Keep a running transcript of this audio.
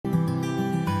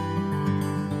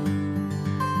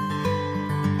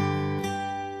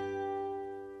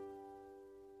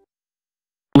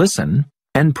Listen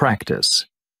and practice.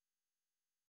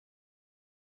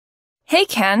 Hey,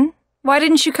 Ken. Why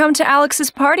didn't you come to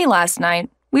Alex's party last night?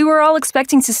 We were all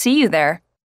expecting to see you there.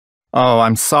 Oh,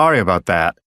 I'm sorry about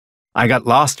that. I got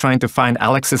lost trying to find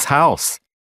Alex's house.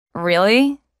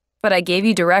 Really? But I gave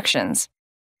you directions.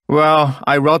 Well,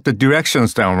 I wrote the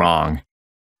directions down wrong.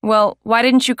 Well, why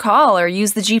didn't you call or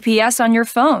use the GPS on your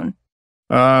phone?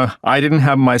 I didn't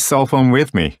have my cell phone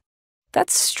with me.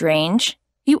 That's strange.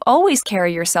 You always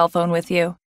carry your cell phone with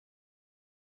you.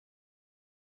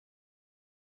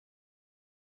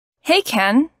 Hey,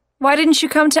 Ken. Why didn't you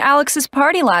come to Alex's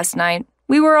party last night?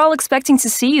 We were all expecting to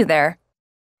see you there.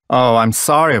 Oh, I'm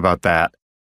sorry about that.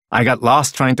 I got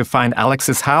lost trying to find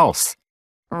Alex's house.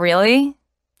 Really?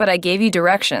 But I gave you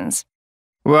directions.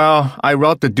 Well, I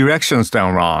wrote the directions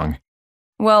down wrong.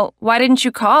 Well, why didn't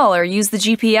you call or use the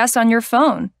GPS on your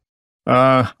phone?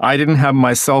 I didn't have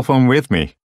my cell phone with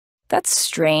me. That's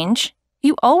strange.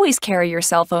 You always carry your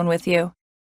cell phone with you.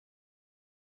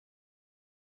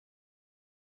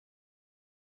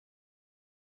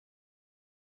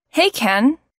 Hey,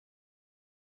 Ken.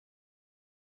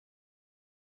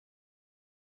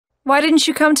 Why didn't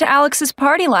you come to Alex's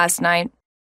party last night?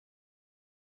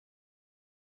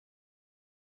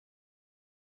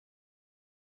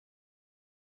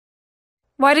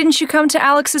 Why didn't you come to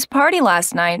Alex's party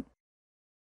last night?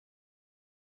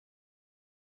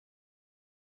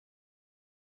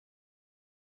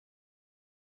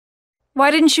 Why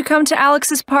didn't you come to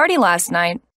Alex's party last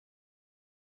night?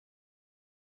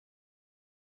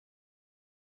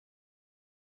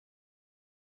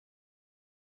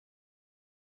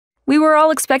 We were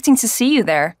all expecting to see you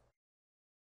there.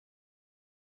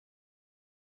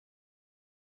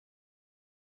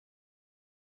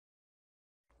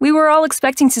 We were all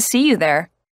expecting to see you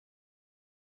there.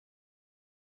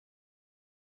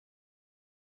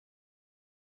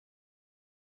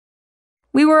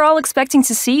 We were all expecting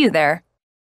to see you there.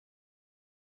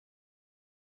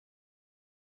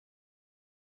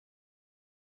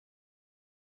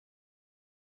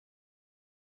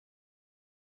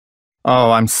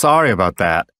 Oh, I'm sorry about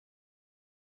that.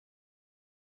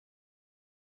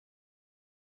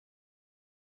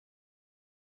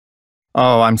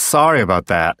 Oh, I'm sorry about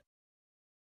that.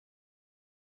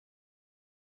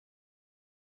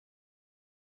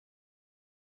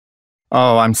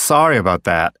 Oh, I'm sorry about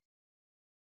that.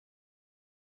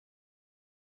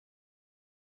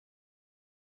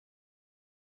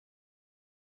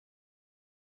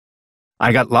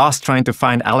 I got lost trying to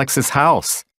find Alex's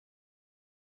house.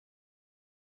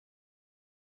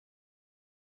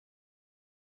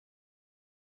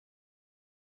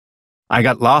 I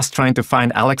got lost trying to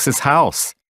find Alex's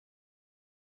house.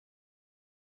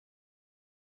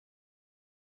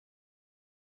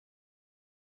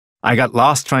 I got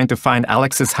lost trying to find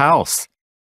Alex's house.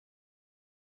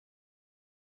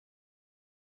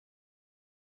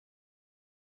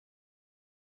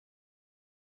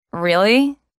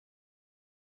 Really?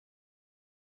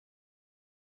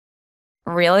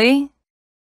 Really?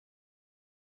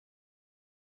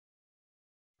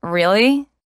 Really?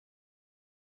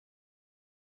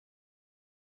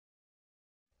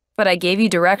 But I gave you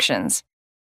directions.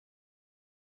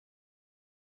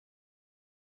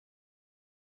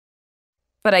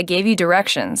 But I gave you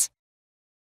directions.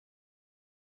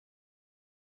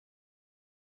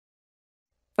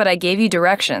 But I gave you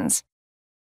directions.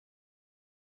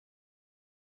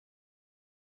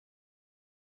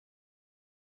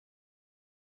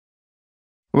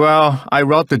 Well, I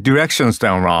wrote the directions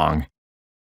down wrong.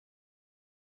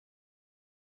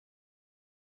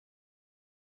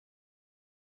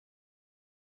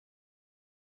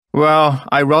 Well,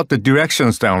 I wrote the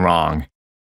directions down wrong.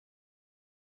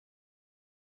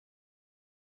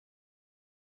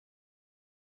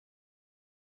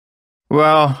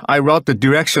 Well, I wrote the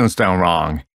directions down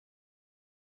wrong.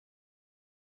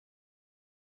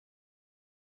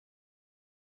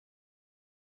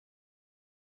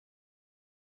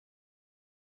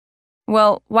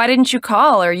 Well, why didn't you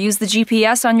call or use the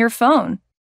GPS on your phone?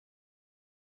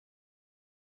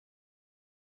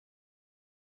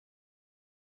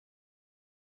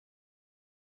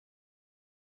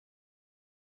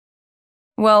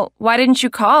 Well, why didn't you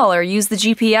call or use the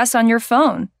GPS on your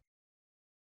phone?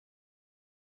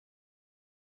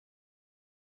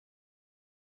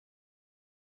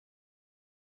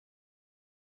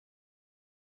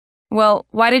 Well,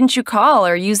 why didn't you call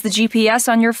or use the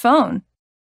GPS on your phone?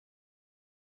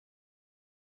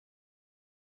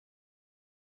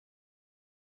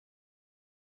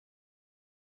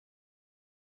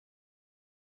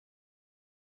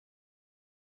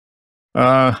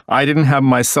 I didn't have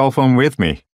my cell phone with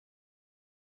me.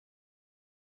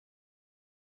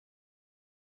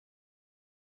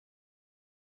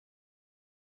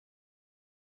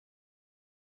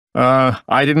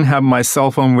 I didn't have my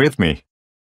cell phone with me.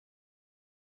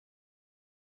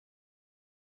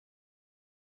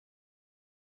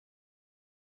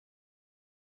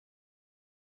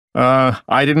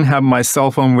 I didn't have my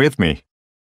cell phone with me.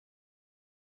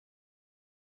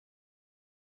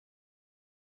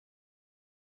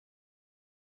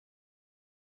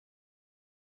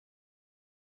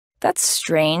 That's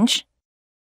strange.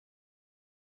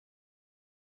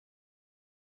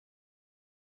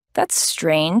 That's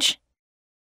strange.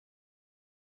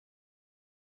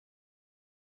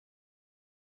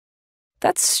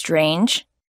 That's strange.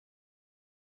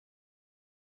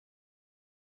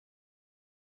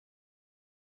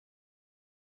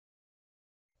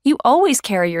 You always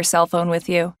carry your cell phone with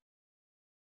you.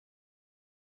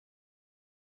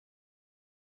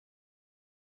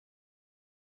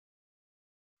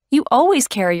 You always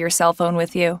carry your cell phone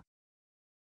with you.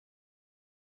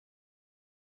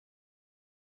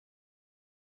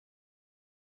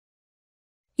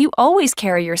 You always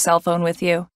carry your cell phone with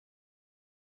you.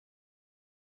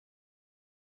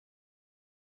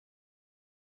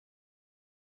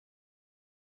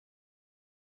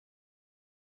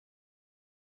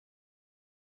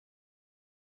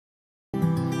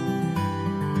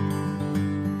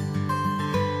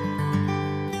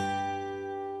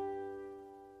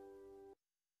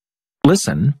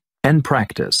 Listen and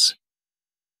practice.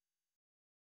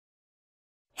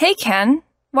 Hey, Ken.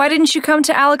 Why didn't you come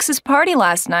to Alex's party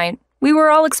last night? We were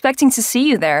all expecting to see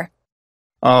you there.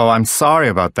 Oh, I'm sorry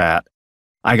about that.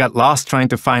 I got lost trying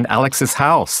to find Alex's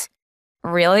house.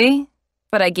 Really?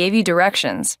 But I gave you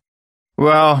directions.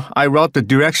 Well, I wrote the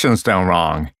directions down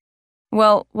wrong.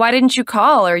 Well, why didn't you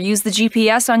call or use the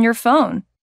GPS on your phone?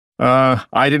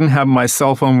 I didn't have my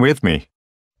cell phone with me.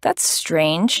 That's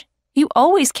strange. You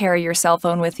always carry your cell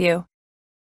phone with you.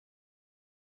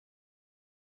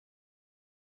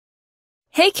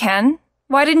 Hey, Ken.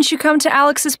 Why didn't you come to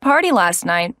Alex's party last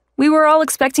night? We were all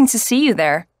expecting to see you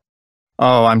there.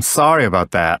 Oh, I'm sorry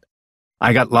about that.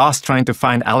 I got lost trying to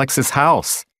find Alex's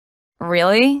house.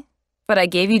 Really? But I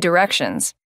gave you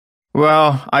directions.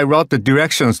 Well, I wrote the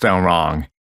directions down wrong.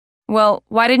 Well,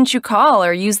 why didn't you call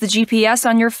or use the GPS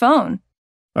on your phone?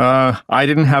 I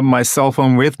didn't have my cell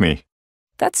phone with me.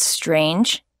 That's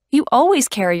strange. You always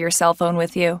carry your cell phone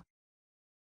with you.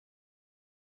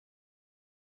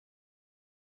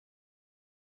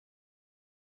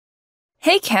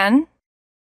 Hey, Ken.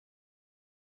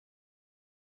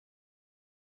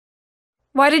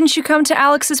 Why didn't you come to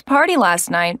Alex's party last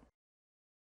night?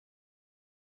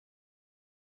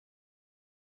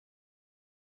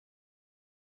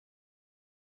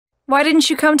 Why didn't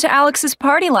you come to Alex's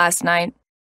party last night?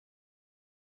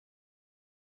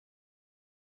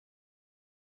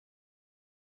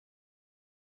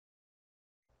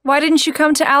 Why didn't you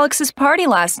come to Alex's party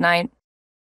last night?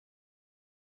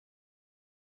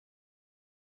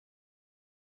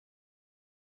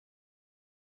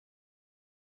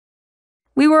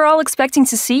 We were all expecting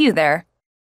to see you there.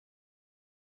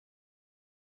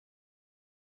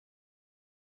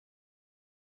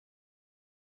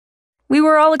 We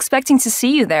were all expecting to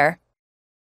see you there.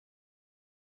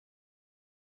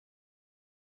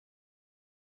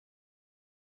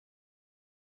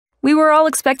 We were all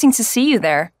expecting to see you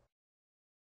there.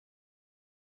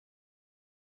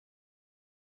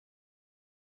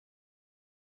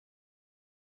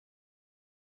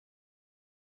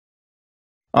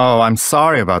 Oh, I'm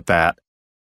sorry about that.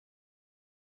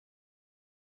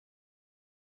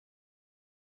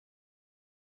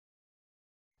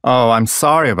 Oh, I'm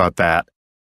sorry about that.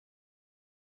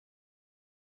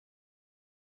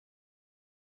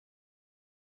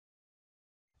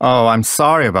 Oh, I'm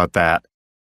sorry about that.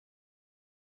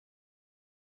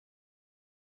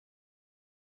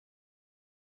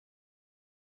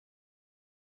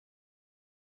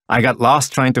 I got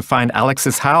lost trying to find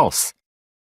Alex's house.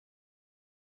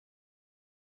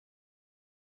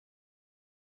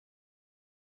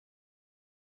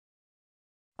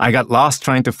 I got lost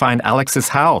trying to find Alex's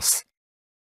house.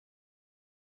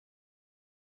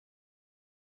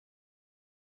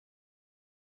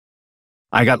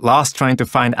 I got lost trying to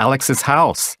find Alex's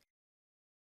house.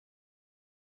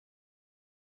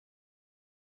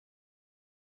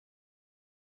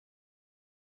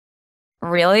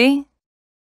 Really?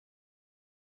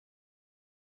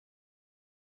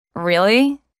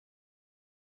 Really?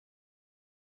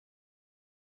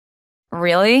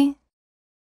 Really?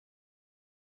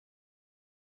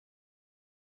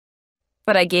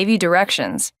 But I gave you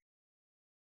directions.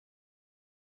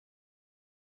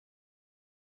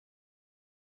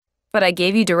 But I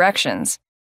gave you directions.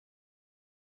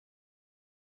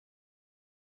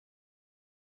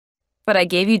 But I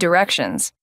gave you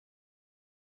directions.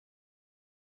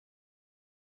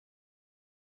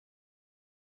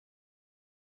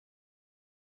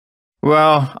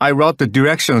 Well, I wrote the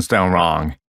directions down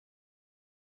wrong.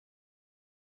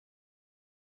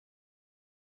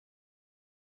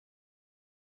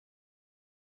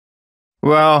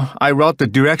 Well, I wrote the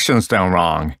directions down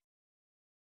wrong.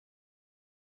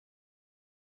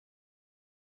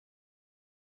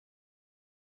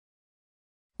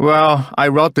 Well, I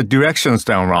wrote the directions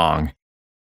down wrong.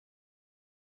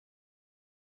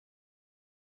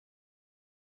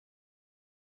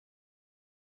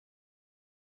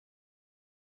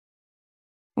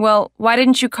 Well, why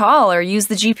didn't you call or use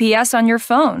the GPS on your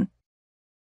phone?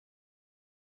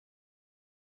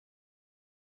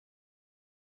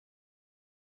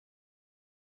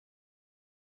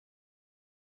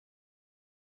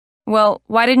 Well,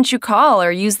 why didn't you call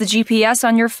or use the GPS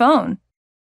on your phone?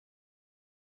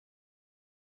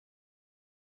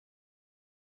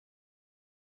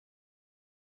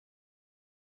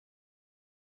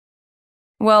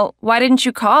 Well, why didn't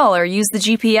you call or use the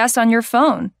GPS on your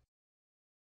phone?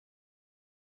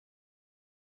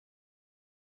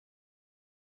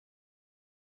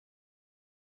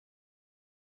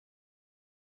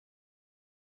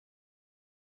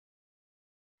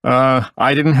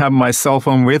 I didn't have my cell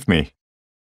phone with me.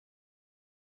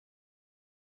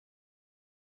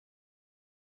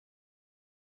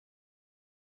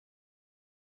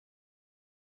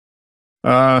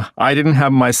 I didn't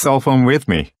have my cell phone with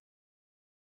me.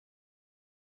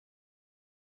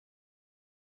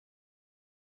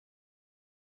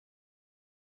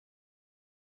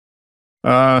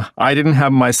 I didn't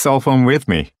have my cell phone with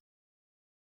me.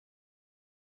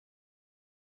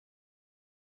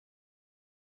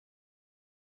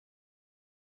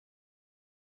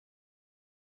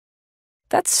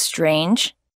 That's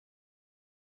strange.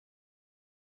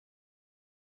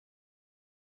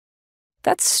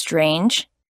 That's strange.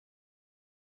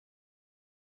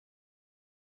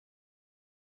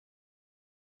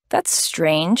 That's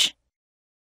strange.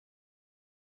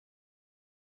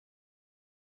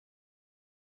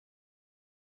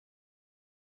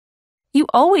 You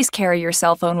always carry your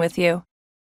cell phone with you.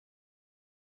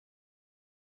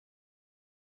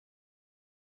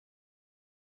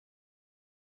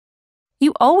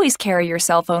 You always carry your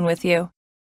cell phone with you.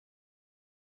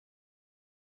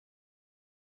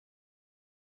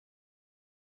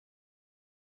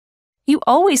 You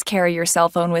always carry your cell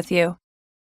phone with you.